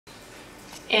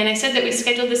And I said that we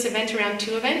scheduled this event around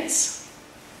 2 events.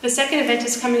 The second event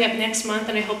is coming up next month,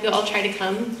 and I hope you'll all try to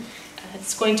come.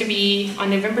 It's going to be on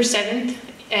November 7th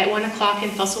at 1 o'clock in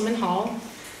Fusselman Hall.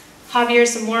 Javier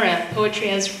Zamora, Poetry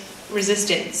as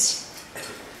Resistance.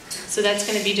 So that's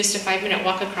going to be just a 5-minute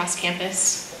walk across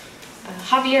campus.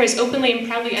 Javier is openly and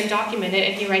proudly undocumented,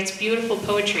 and he writes beautiful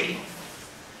poetry.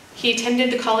 He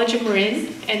attended the College of Marin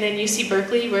and then UC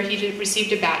Berkeley, where he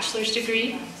received a bachelor's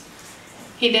degree.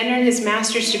 He then earned his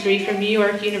master's degree from New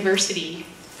York University.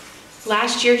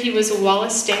 Last year, he was a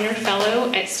Wallace Stanger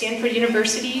Fellow at Stanford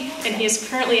University, and he is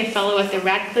currently a fellow at the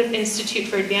Radcliffe Institute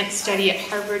for Advanced Study at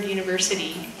Harvard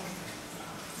University.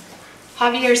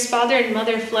 Javier's father and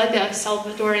mother fled the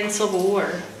Salvadoran Civil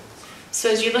War.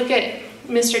 So as you look at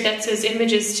Mr. Dezza's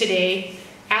images today,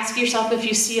 ask yourself if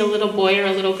you see a little boy or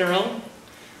a little girl.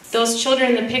 Those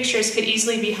children in the pictures could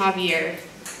easily be Javier.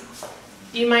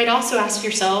 You might also ask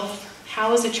yourself,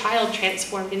 how is a child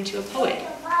transformed into a poet?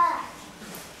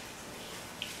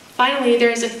 Finally, there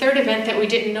is a third event that we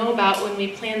didn't know about when we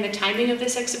planned the timing of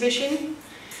this exhibition,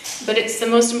 but it's the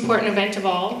most important event of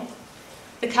all.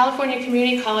 The California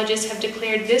Community Colleges have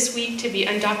declared this week to be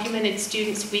Undocumented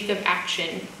Students' Week of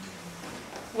Action.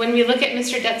 When we look at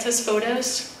Mr. Dezza's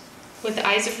photos, with the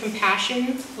eyes of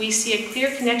compassion, we see a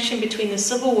clear connection between the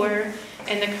Civil War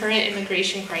and the current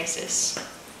immigration crisis.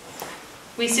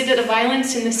 We see that the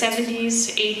violence in the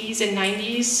 70s, 80s, and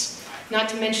 90s, not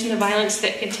to mention the violence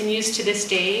that continues to this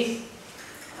day,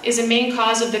 is a main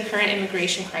cause of the current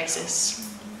immigration crisis.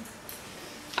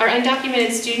 Our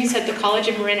undocumented students at the College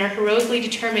of Marin are heroically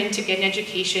determined to get an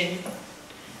education,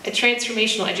 a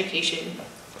transformational education.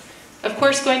 Of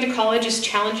course, going to college is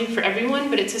challenging for everyone,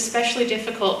 but it's especially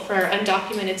difficult for our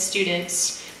undocumented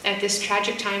students at this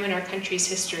tragic time in our country's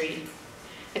history.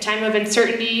 A time of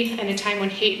uncertainty and a time when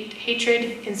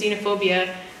hatred and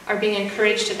xenophobia are being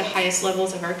encouraged at the highest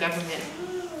levels of our government.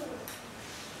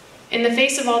 In the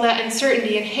face of all that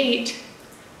uncertainty and hate,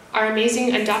 our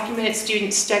amazing undocumented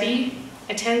students study,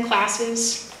 attend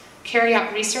classes, carry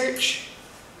out research,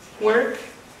 work,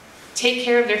 take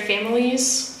care of their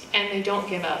families, and they don't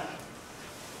give up.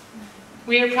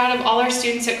 We are proud of all our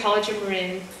students at College of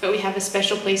Marin, but we have a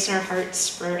special place in our hearts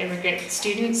for our immigrant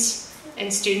students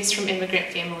and students from immigrant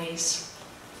families.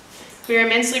 We are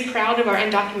immensely proud of our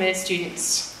undocumented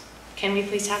students. Can we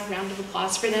please have a round of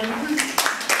applause for them?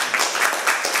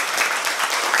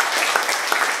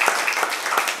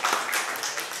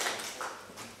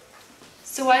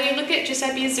 So while you look at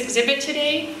Giuseppe's exhibit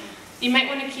today, you might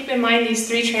want to keep in mind these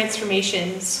 3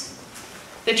 transformations.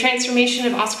 The transformation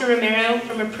of Oscar Romero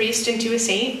from a priest into a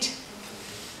saint,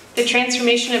 the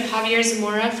transformation of Javier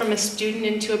Zamora from a student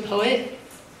into a poet,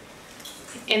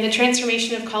 and the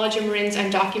transformation of College of Marin's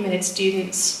undocumented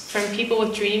students from people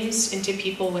with dreams into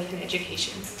people with an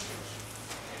education.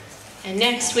 And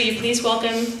next, will you please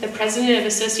welcome the President of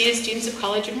Associated Students of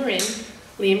College of Marin,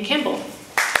 Liam Campbell.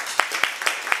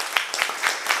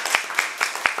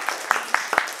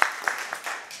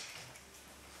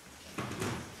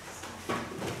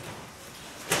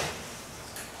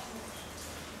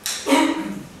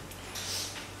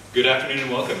 Good afternoon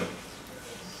and welcome.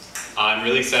 I'm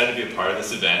really excited to be a part of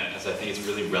this event as I think it's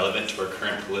really relevant to our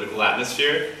current political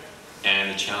atmosphere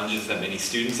and the challenges that many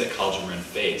students at College of Marin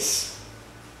face.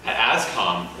 At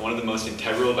ASCOM, one of the most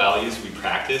integral values we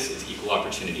practice is equal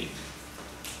opportunity.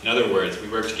 In other words, we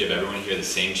work to give everyone here the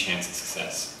same chance at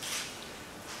success.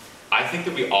 I think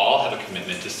that we all have a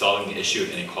commitment to solving the issue of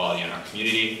inequality in our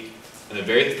community, and the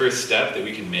very first step that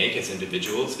we can make as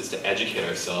individuals is to educate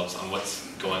ourselves on what's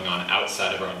going on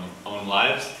outside of our own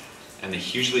lives and the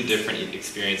hugely different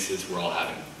experiences we're all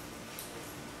having.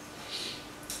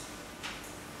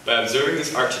 By observing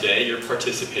this art today, you're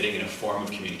participating in a form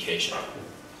of communication.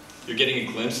 You're getting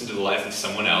a glimpse into the life of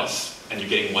someone else, and you're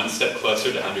getting one step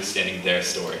closer to understanding their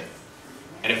story.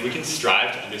 And if we can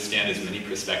strive to understand as many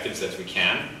perspectives as we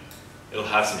can, it'll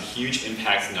have some huge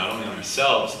impacts not only on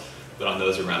ourselves, but on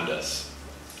those around us.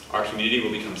 Our community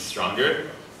will become stronger.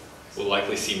 We'll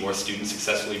likely see more students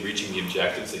successfully reaching the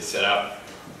objectives they set out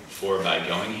for by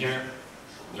going here.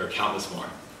 There are countless more.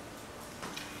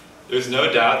 There's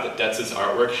no doubt that Dezza's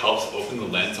artwork helps open the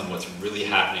lens on what's really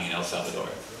happening in El Salvador.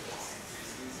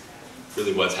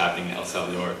 Really was happening in El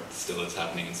Salvador, still is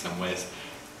happening in some ways.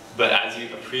 But as you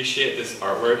appreciate this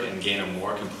artwork and gain a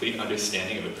more complete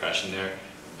understanding of oppression there,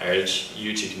 I urge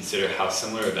you to consider how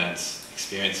similar events,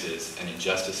 experiences, and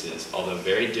injustices, although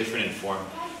very different in form,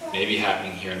 may be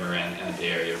happening here in Marin and the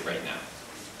Bay Area right now.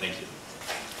 Thank you.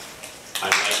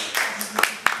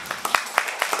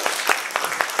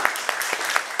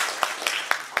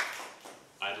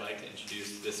 I'd like to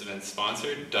introduce this event's event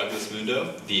sponsor, Douglas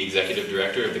Mundo, the Executive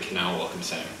Director of the Canal Welcome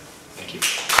Center. Thank you.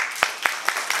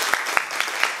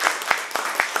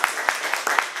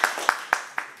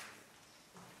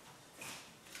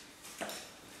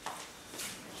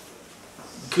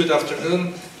 Good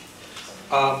afternoon.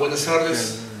 Buenas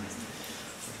tardes.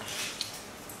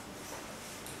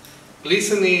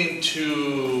 Listening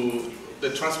to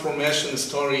the transformation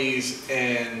stories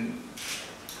and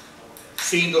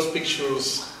seeing those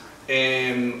pictures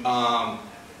and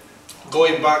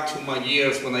going back to my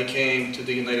years when I came to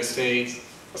the United States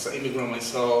as an immigrant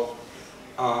myself,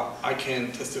 I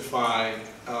can testify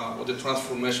of the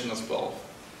transformation as well.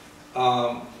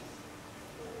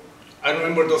 I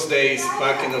remember those days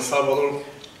back in El Salvador,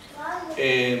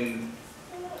 and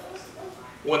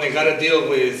when I got to deal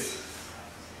with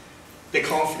the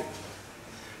conflict.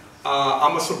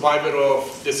 I'm a survivor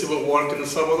of the civil war in El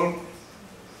Salvador,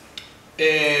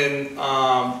 and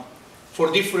for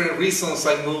different reasons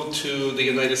I moved to the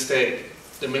United States.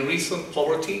 The main reason,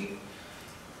 poverty.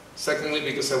 Secondly,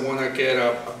 because I want to get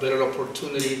a better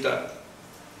opportunity that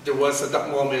there was at that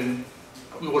moment.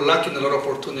 We were lacking a lot of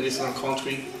opportunities in our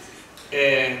country,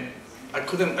 and I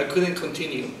couldn't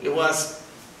continue. It was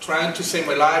trying to save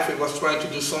my life. It was trying to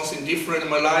do something different in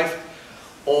my life,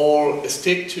 or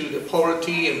stick to the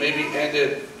poverty and maybe end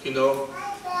it, you know,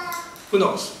 who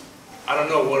knows? I don't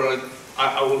know where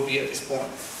I will be at this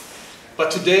point. But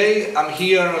today I'm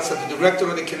here as the director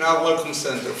of the Canal Welcome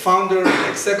Center, founder and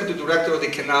executive director of the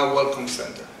Canal Welcome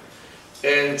Center.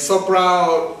 And so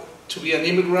proud to be an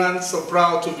immigrant, so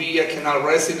proud to be a Canal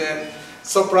resident,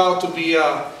 so proud to be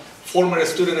a former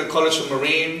student at College of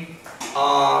Marine.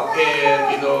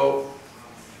 And you know,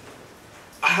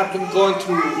 I have been going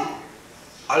through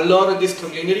a lot of this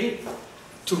community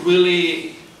to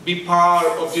really be part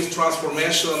of this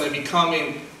transformation and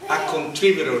becoming a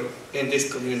contributor in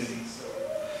this community.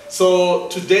 So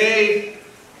today,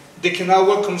 the Canal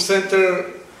Welcome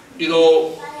Center, you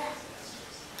know,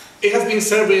 it has been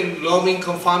serving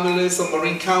low-income families of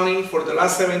Marin County for the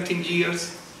last 17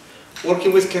 years,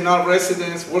 working with Canal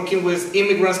residents, working with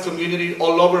immigrants community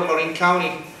all over Marin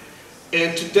County.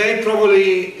 And today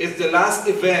probably is the last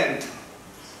event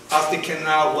as the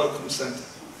Canal Welcome Center.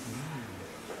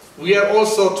 We are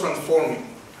also transforming.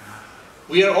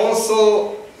 We are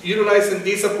also utilizing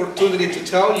this opportunity to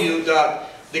tell you that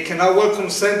the Canal Welcome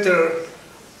Center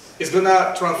is going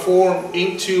to transform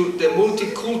into the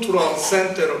multicultural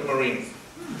center of Marin.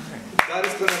 That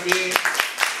is going to be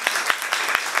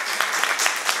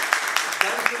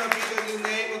the new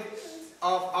name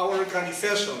of our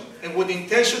organization, and with the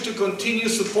intention to continue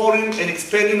supporting and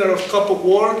expanding our scope of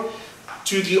work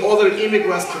to the other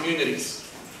immigrants communities.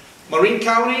 Marin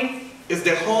County is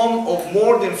the home of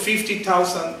more than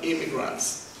 50,000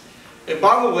 immigrants. And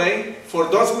by the way, for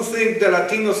those who think the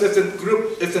Latinos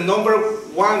is the number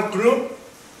one group,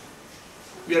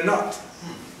 we are not.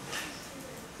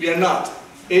 We are not.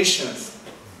 Asians.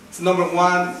 It's the number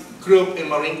one group in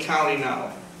Marin County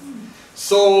now.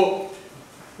 So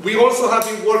we also have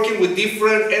been working with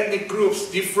different ethnic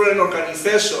groups, different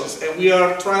organizations, and we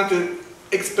are trying to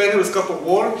expand the scope of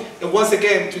work. And once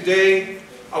again, today,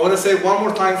 I want to say one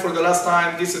more time for the last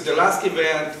time, this is the last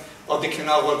event of the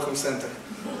Canal Welcome Center.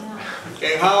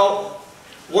 And how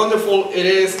wonderful it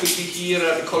is to be here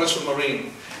at the College of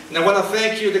Marine. And I want to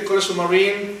thank you, the College of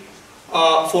Marine,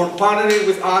 for partnering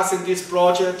with us in this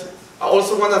project. I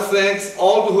also want to thank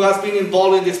all who have been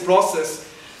involved in this process.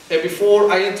 And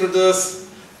before I introduce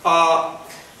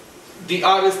the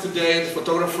artist today, the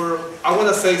photographer, I want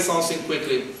to say something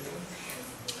quickly.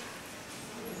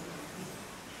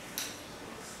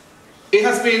 It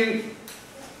has been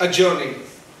a journey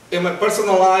in my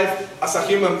personal life as a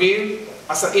human being,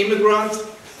 as an immigrant,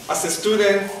 as a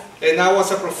student, and now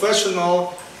as a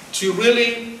professional, to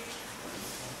really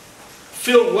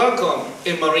feel welcome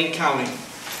in Marin County.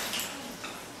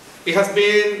 It has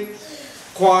been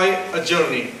quite a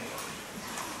journey.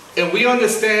 And we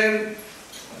understand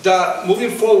that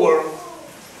moving forward,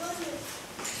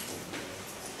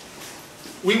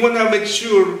 we want to make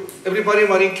sure everybody in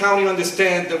Marin County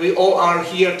understands that we all are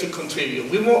here to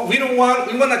contribute. We want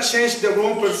to change the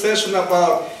wrong perception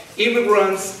about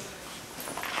immigrants,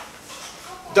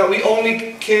 that we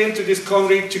only came to this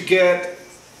country to get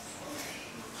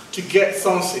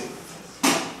something,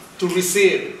 to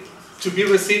receive, to be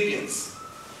recipients.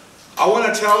 I want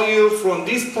to tell you from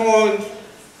this point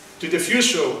to the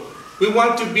future, we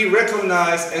want to be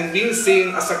recognized and being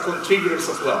seen as a contributors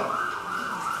as well.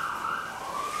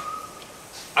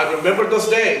 I remember those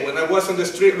days when I was on the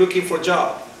street looking for a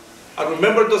job. I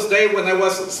remember those days when I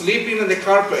was sleeping on the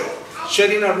carpet,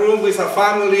 sharing a room with a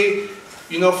family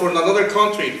from another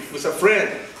country with a friend.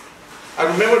 I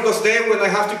remember those days when I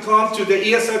have to come to the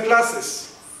ESL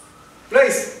classes.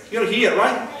 Please, you're here,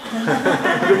 right?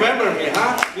 Remember me,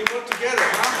 huh? We work together,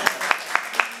 huh?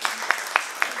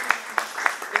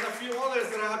 And a few others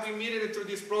that I have been meeting through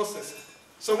this process.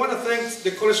 So I want to thank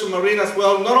the College of Marine as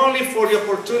well, not only for the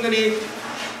opportunity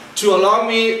to allow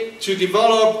me to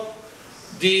develop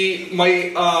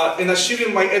and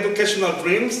achieving my educational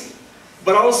dreams,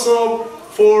 but also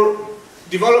for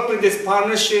developing this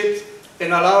partnership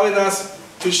and allowing us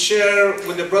to share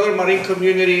with the broader marine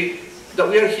community that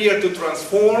we are here to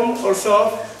transform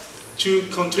ourselves, to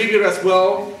contribute as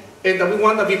well, and that we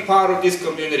want to be part of this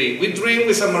community. We dream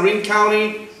with a marine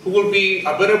county who will be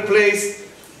a better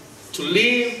place to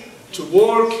live, to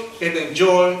work, and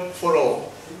enjoy for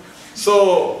all.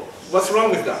 So what's wrong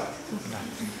with that?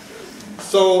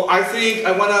 So I think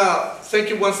I want to thank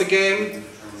you once again,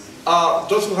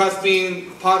 those who have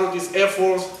been part of this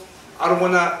effort. I don't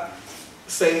want to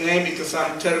say name because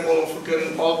I'm terrible at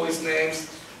forgetting always names,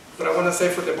 but I want to say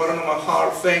from the bottom of my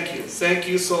heart, thank you. Thank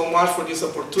you so much for this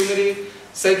opportunity.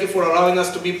 Thank you for allowing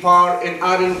us to be part and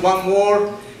adding one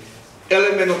more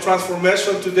element of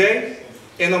transformation today.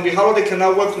 And on behalf of the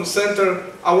Canal Welcome Center,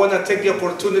 I want to take the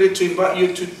opportunity to invite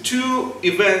you to two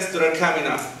events that are coming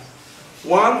up.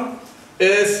 One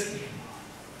is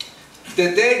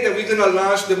the day that we're going to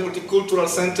launch the Multicultural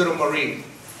Center of Marine.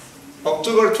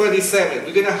 October 27th,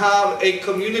 we're going to have a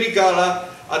community gala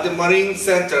at the Marine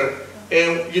Center.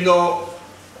 And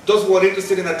those who are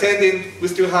interested in attending, we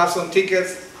still have some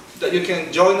tickets that you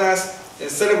can join us and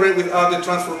celebrate with us the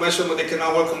transformation of the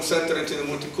Canal Welcome Center into the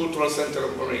Multicultural Center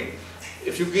of Marine.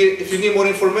 If you need more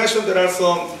information, there are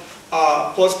some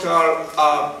postcards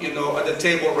at the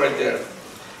table right there.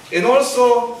 And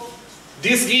also,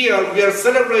 this year we are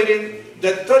celebrating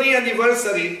the 30th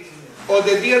anniversary of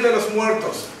the Dia de los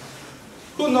Muertos.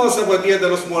 Who knows about Dia de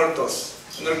los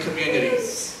Muertos in our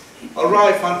communities? All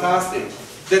right, fantastic.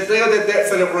 The Day of the Dead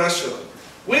celebration.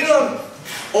 We don't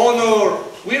honor,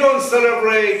 we don't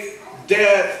celebrate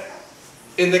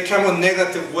death in the kind of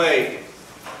negative way.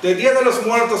 The Dia de los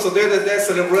Muertos or Day of the Dead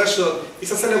celebration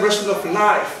is a celebration of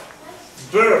life,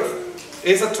 birth.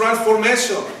 It's a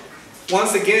transformation.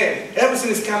 Once again,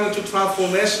 everything is coming to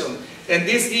transformation. And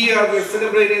this year we're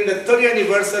celebrating the 30th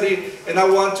anniversary, and I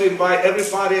want to invite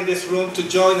everybody in this room to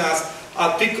join us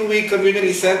at Pickawee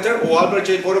Community Center, or Albert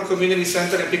J. Bodo Community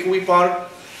Center in Pickawee Park,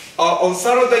 on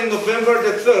Saturday, November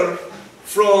the 3rd,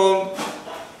 from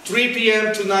 3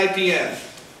 p.m. to 9 p.m.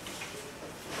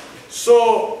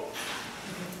 So,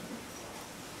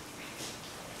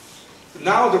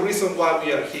 now the reason why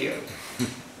we are here.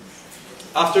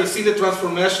 After seeing the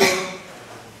transformation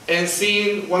and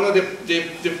seeing one of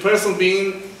the person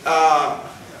being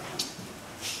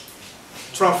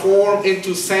transformed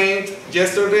into saint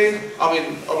yesterday,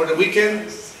 over the weekend,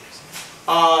 just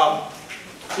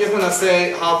want to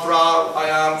say how proud I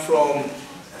am from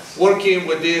working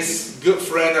with this good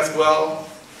friend as well,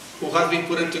 who has been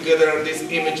putting together these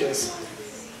images.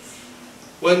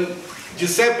 When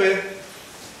Giuseppe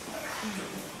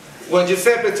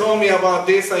told me about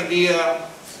this idea,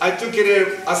 I took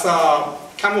it as a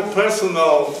kind of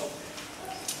personal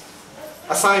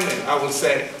assignment, I would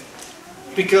say.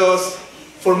 Because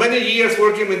for many years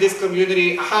working in this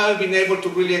community, I haven't been able to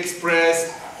really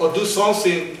express or do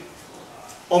something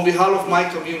on behalf of my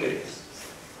community.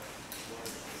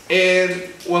 And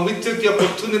when we took the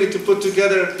opportunity to put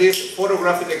together this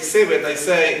photographic exhibit, I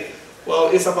say, well,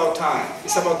 it's about time.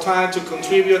 It's about time to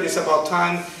contribute. It's about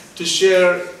time to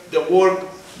share the work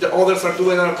that others are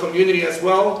doing in our community as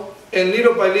well. And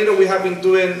little by little, we have been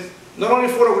doing not only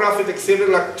photographic exhibit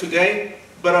like today,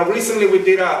 but recently we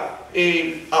did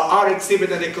an art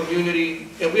exhibit in the community,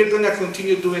 and we're going to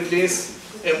continue doing this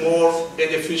and more in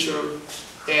the future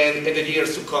and in the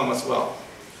years to come as well.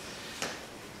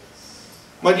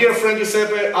 My dear friend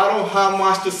Giuseppe, I don't have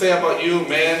much to say about you,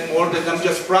 man, more than I'm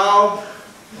just proud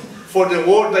for the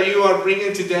work that you are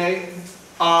bringing today.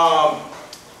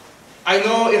 I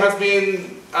know it has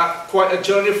been quite a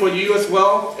journey for you as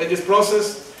well in this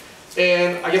process,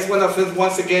 and I just want to thank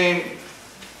once again,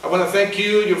 I want to thank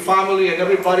you, your family, and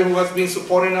everybody who has been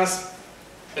supporting us,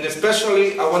 and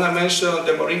especially I want to mention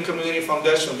the Marine Community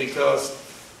Foundation, because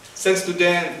since to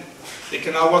then, the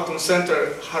Canal Welcome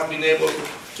Center has been able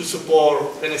to support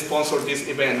and sponsor this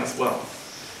event as well.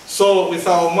 So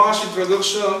without much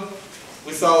introduction,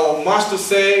 without much to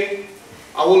say,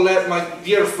 I will let my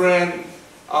dear friend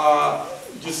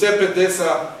Giuseppe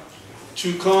Dezza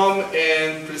to come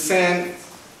and present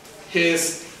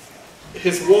his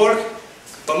work,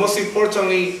 but most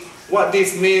importantly, what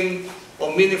this means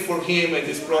or meaning for him in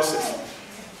this process.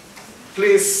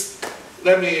 Please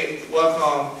let me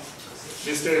welcome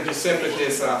Mr. Giuseppe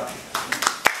Dezza.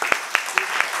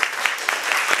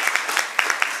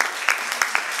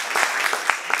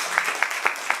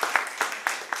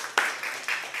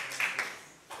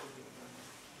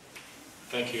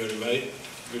 Thank you, everybody.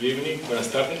 Good evening. Buenas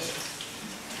tardes.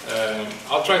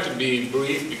 I'll try to be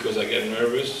brief because I get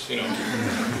nervous, you know.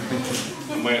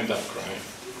 I might end up crying.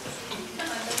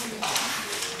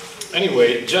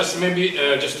 Anyway, just to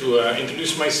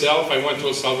introduce myself, I went to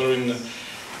El Salvador in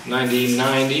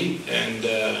 1990, and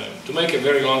to make a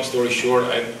very long story short,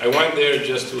 I went there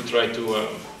just to try to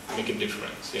make a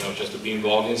difference, you know, just to be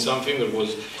involved in something.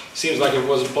 Seems like it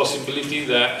was a possibility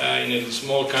that in a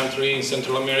small country in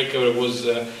Central America there was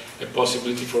a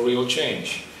possibility for real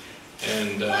change.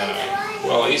 And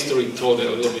well, history told it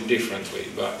a little bit differently,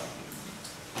 but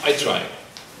I tried.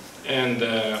 And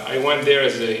I went there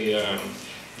as a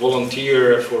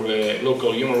volunteer for the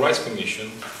local Human Rights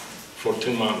Commission for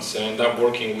 2 months. I ended up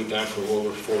working with them for over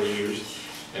 4 years.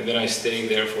 And then I stayed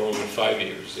there for over 5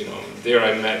 years. You know, there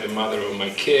I met the mother of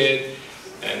my kid,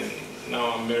 and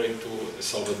now I'm married to a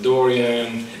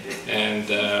Salvadorian, and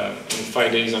in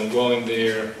 5 days I'm going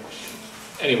there.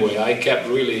 Anyway, I kept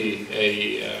really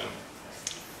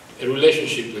a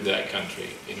relationship with that country,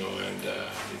 you know, and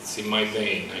it's in my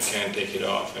vein. I can't take it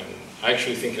off, and I'm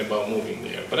actually thinking about moving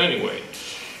there. But anyway,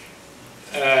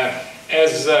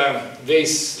 as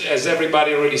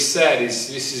everybody already said, this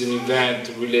is an event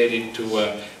related to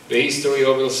the history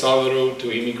of El Salvador,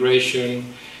 to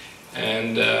immigration,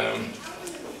 and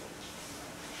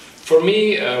for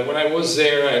me, when I was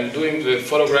there and doing the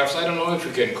photographs, I don't know if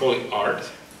you can call it art.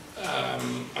 I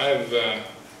have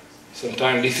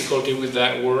sometimes difficulty with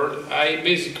that word. I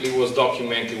basically was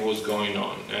documenting what was going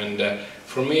on, and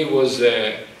for me it was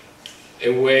a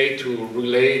way to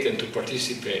relate and to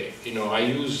participate. You know, I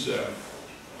use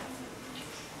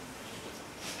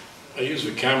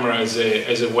the camera as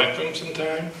a weapon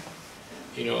sometimes.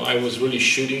 You know, I was really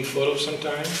shooting photos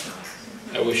sometimes.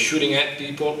 I was shooting at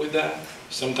people with that.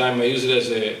 Sometimes I use it as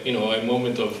a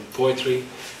moment of poetry,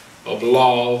 of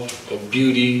love, of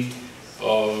beauty,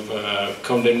 of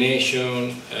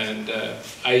condemnation, and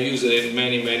I use it in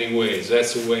many, many ways.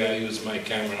 That's the way I use my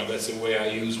camera. That's the way I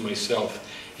use myself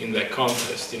in that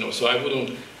context. You know, so I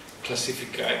wouldn't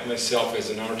classify myself as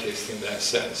an artist in that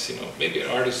sense. You know, maybe an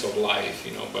artist of life.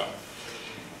 You know, but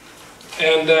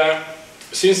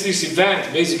since this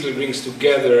event basically brings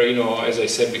together, you know, as I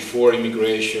said before,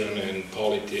 immigration and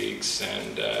politics,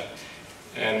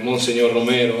 and Monsignor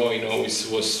Romero, you know,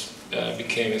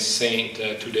 became a saint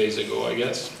 2 days ago, I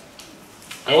guess.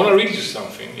 I want to read you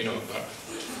something, you know, but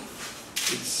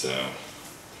it's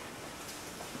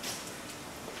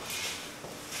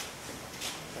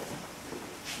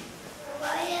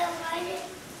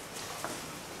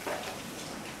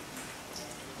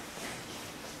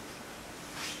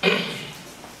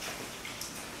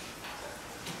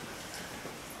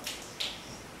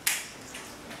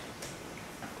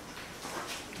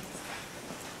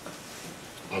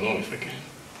I don't know if I can.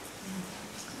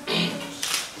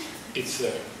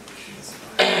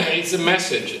 It's a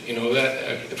message, you know, that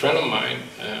a friend of mine,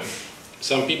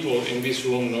 some people in this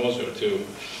room knows her too,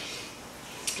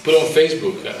 put on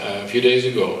Facebook a few days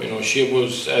ago. You know, she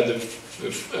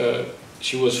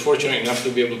was fortunate enough to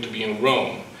be able to be in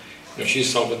Rome. You know, she's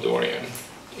Salvadorian,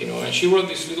 you know, and she wrote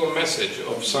this little message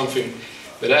of something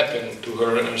that happened to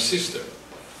her and her sister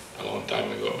a long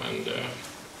time ago, and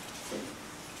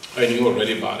I knew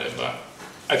already about it, but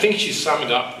I think she summed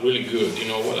it up really good, you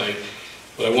know, what I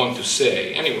want to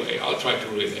say. Anyway, I'll try to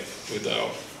read it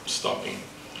without stopping.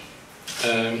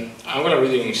 I'm going to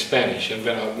read it in Spanish, and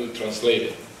then I will translate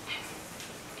it.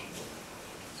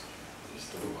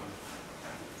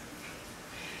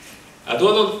 A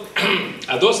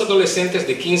dos adolescentes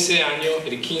de 15 años,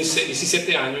 de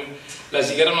 17 años, las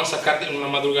llegaron a sacar en una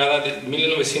madrugada de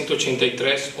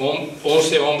 1983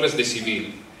 11 hombres de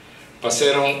civil.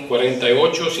 Pasaron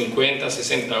 48, 50,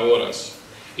 60 horas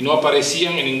y no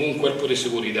aparecían en ningún cuerpo de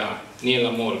seguridad, ni en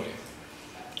la morgue.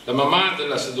 La mamá de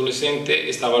las adolescentes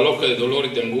estaba loca de dolor y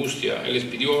de angustia y les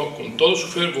pidió con todo su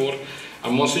fervor a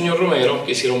Monseñor Romero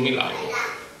que hiciera un milagro.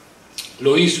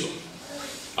 Lo hizo.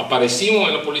 Aparecimos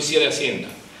en la Policía de Hacienda.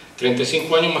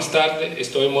 35 años más tarde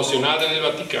estoy emocionada en el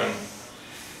Vaticano.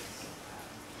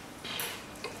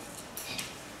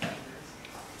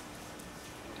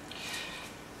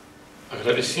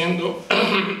 Agradeciendo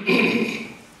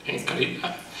en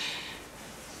calidad,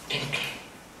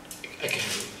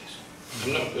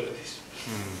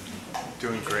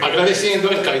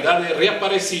 agradeciendo en calidad de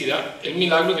reaparecida el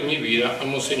milagro de mi vida a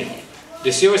Monseñor.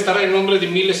 Deseo estar en nombre de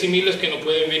miles y miles que no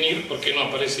pueden venir porque no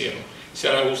aparecieron.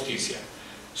 será justicia.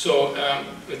 So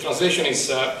the translation is,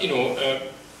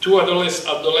 two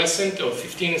adolescents of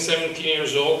 15, 17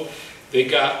 years old, they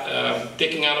got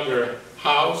taken out of their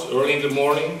house early in the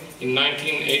morning in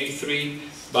 1983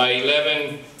 by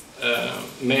 11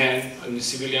 men in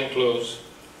civilian clothes,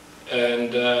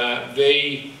 and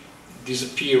they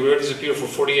were disappeared for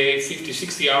 48, 50,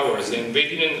 60 hours, and they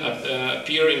didn't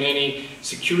appear in any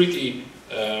security,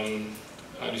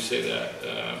 how do you say that,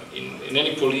 in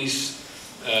any police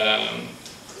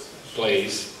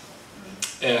place,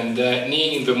 and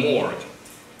knee in the morgue.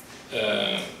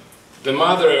 The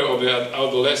mother of the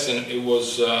adolescent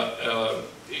was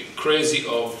crazy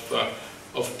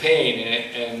of pain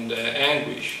and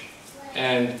anguish,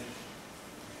 and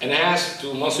asked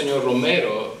to Monsignor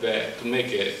Romero to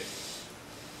make a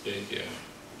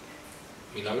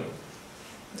milagro?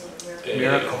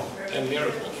 Miracle. A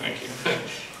miracle, thank you.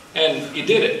 And he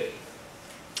did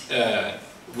it.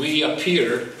 We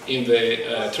appeared in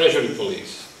the Treasury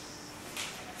Police.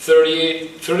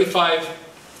 35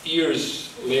 years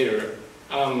later,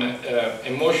 I'm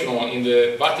emotional in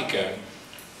the Vatican,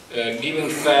 giving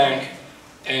thanks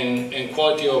and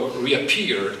quality of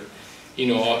reappeared.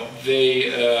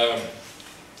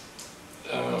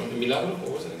 Milagro,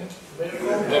 what was it again?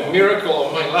 The miracle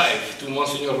of my life to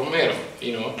Monsignor Romero,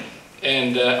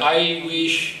 and I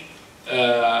wish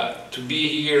to be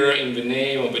here in the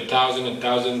name of 1,000 and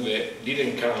 1,000 that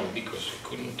didn't come because we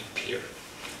couldn't appear,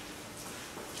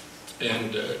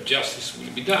 and justice will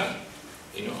be done,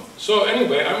 So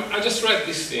anyway, I just read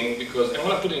this thing because I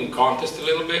want to put it in context a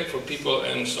little bit for people,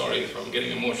 and sorry if I'm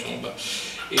getting emotional, but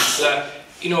it's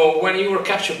when you were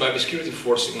captured by the security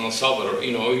forces in El Salvador,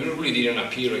 you really didn't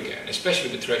appear again, especially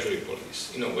the Treasury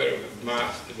Police, where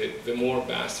the more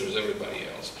bastards everybody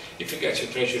else. If you get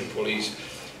your Treasury Police,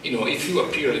 if you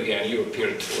appeared again, you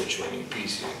appeared tortured in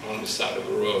pieces on the side of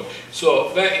the road.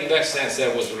 So in that sense,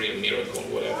 that was a real miracle,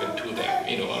 what happened to them,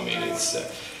 it's,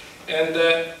 and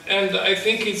I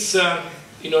think it's,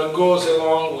 it goes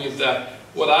along with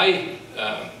what I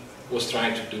was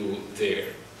trying to do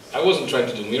there. I wasn't trying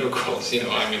to do miracles, I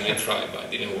tried, but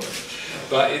it didn't work.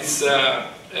 But it's and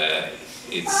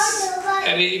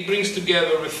it brings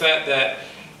together the fact that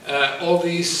all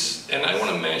this, and I want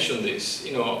to mention this,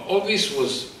 all this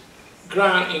was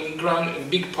in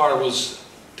big part was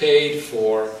paid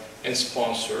for and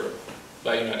sponsored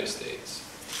by the United States.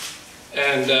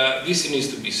 And this needs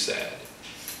to be said.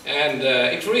 And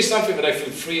if there is something that I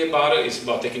feel free about it's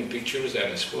about taking pictures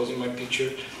and exposing my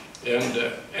picture.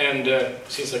 And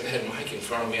since I had a mic in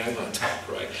front of me, I'm on top,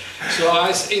 right? So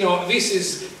this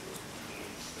is,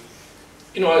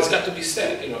 it's got to be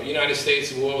said. United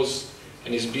States was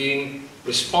and is being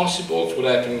responsible for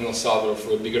what happened in El Salvador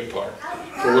for a bigger part,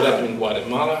 for what happened in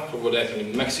Guatemala, for what happened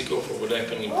in Mexico, for what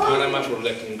happened in Panama, for what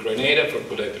happened in Grenada, for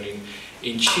what happened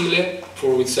in Chile,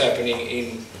 for what's happening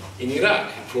in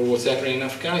Iraq, for what's happening in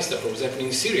Afghanistan, for what's happening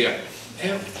in Syria,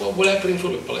 and for what's happening for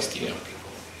the Palestinian people.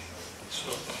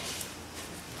 So.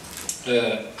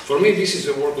 For me, this is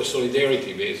a work of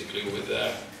solidarity, basically, with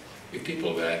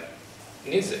people that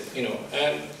needs it,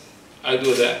 and I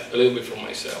do that a little bit for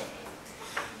myself.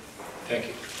 Thank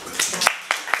you.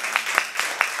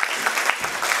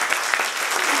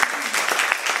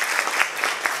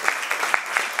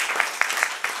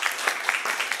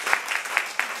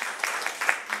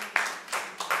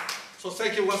 So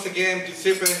thank you once again,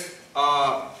 Giuseppe,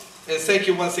 and thank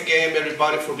you once again,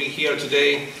 everybody, for being here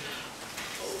today.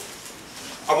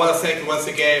 I want to thank you once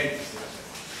again,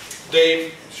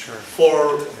 Dave,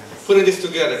 for putting this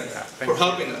together, for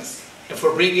helping us, and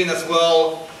for bringing as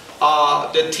well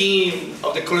the team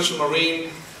of the College of Marine.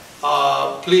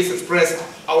 Please express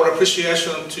our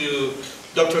appreciation to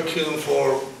Dr. Kuhn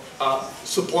for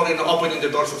supporting and opening the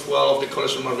doors as well of the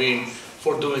College of Marine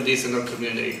for doing this in our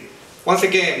community. Once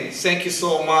again, thank you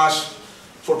so much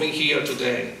for being here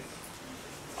today.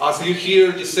 As you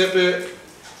hear Giuseppe,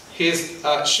 he's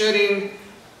shedding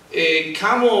a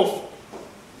kind of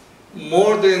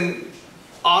more than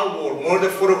artwork, more than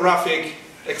photographic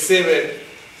exhibit,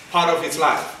 part of his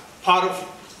life, part of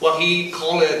what he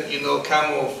called it,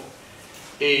 kind of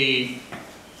a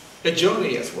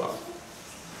journey as well.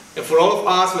 And for all of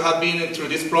us who have been through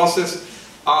this process,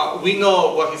 we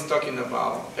know what he's talking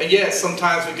about. And yes,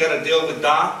 sometimes we got to deal with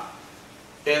that,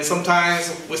 and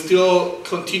sometimes we still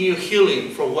continue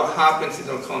healing from what happens in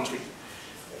our country.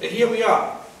 And here we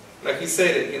are. Like he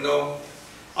said it, a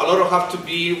lot of have to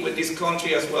be with this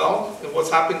country as well, and what's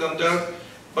happened down there.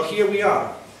 But here we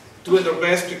are, doing our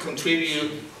best to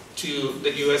contribute to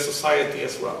the U.S. society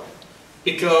as well.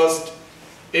 Because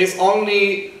it's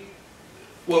only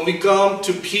when we come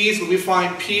to peace, when we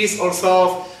find peace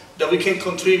ourselves, that we can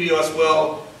contribute as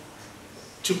well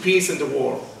to peace in the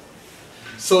world.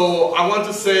 So I want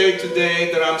to say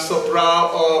today that I'm so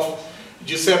proud of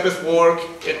Giuseppe's work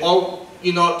and all,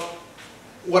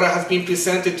 what has been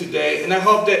presented today. And I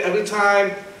hope that every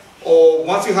time, or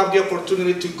once you have the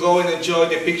opportunity to go and enjoy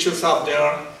the pictures out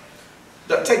there,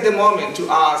 that take the moment to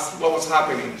ask what was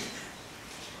happening.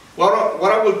 What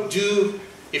I would do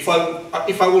if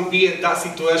I would be in that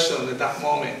situation at that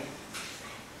moment.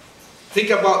 Think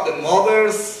about the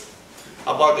mothers,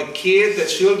 about the kids, the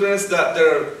children that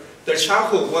their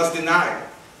childhood was denied.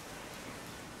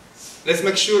 Let's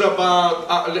make sure about,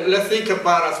 let's think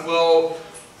about as well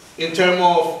in terms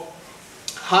of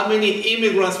how many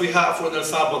immigrants we have from El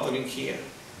Salvador in here.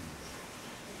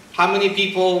 How many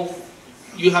people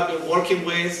you have been working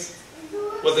with,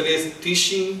 whether it is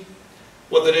teaching,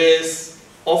 whether it is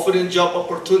offering job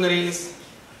opportunities,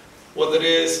 whether it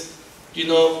is,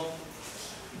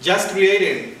 just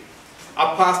creating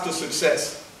a path to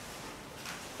success.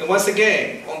 And once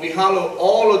again, on behalf of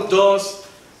all of those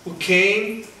who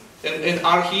came and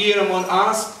are here among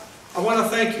us, I want to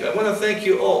thank you. I want to thank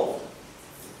you all.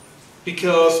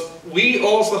 Because we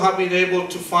also have been able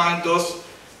to find those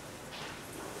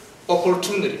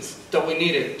opportunities that we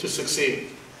needed to succeed.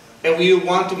 And we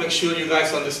want to make sure you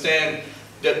guys understand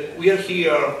that we are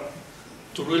here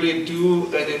to really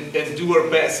do and do our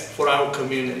best for our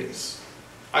communities.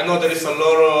 I know there is a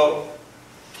lot of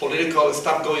political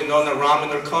stuff going on around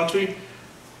in our country.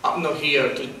 I'm not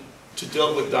here to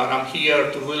deal with that. I'm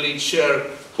here to really share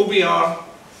who we are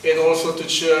and also to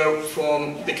share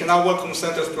from the Canal Welcome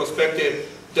Center's perspective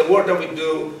the work that we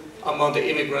do among the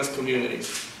immigrants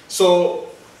communities. So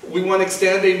we want to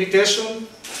extend the invitation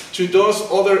to those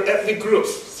other ethnic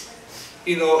groups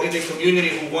in the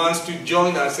community who wants to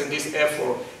join us in this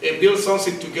effort and build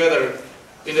something together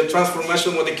in the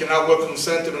transformation of the Canal Welcome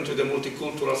Center into the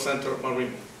Multicultural Center of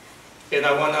Marine. And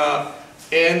I want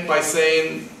to end by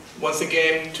saying, once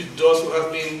again, to those who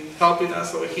have been helping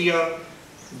us over here,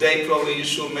 you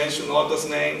should mention all those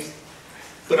names,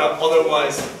 but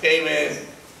otherwise, amen.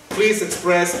 Please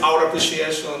express our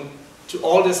appreciation to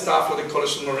all the staff of the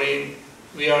College of Marine.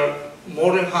 We are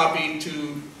more than happy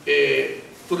to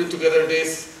put together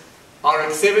our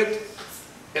exhibit.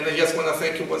 And I just want to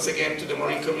thank you once again to the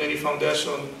Marine Community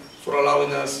Foundation for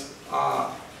allowing us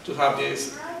to have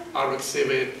our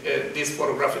exhibit, this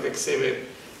photographic exhibit,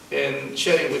 and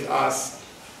sharing with us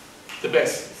the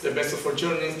best of our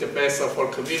journeys, the best of our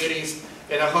communities.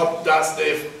 And I hope that's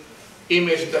the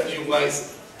image that you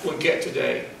guys will get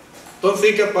today. Don't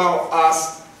think about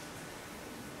us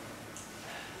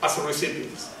as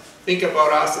recipients. Think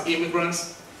about us as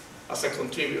immigrants, as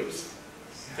contributors.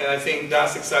 And I think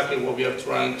that's exactly what we are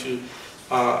trying to,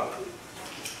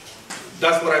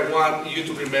 that's what I want you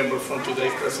to remember from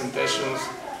today's presentations.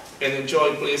 And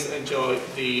enjoy, please enjoy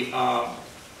the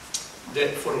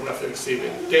photographic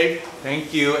exhibit. Dave?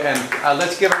 Thank you, and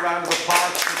let's give a round of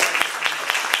applause.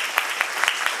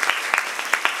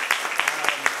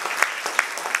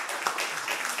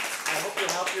 I hope you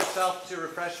help yourself to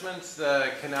refreshments.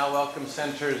 The Canal Welcome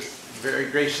Center is very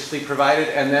graciously provided,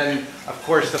 and then, of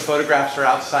course, the photographs are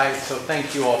outside, so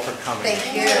thank you all for coming. Thank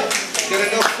you.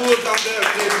 Get enough food down there,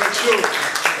 please, make sure.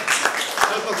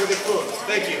 Help us with the food.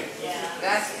 Thank you.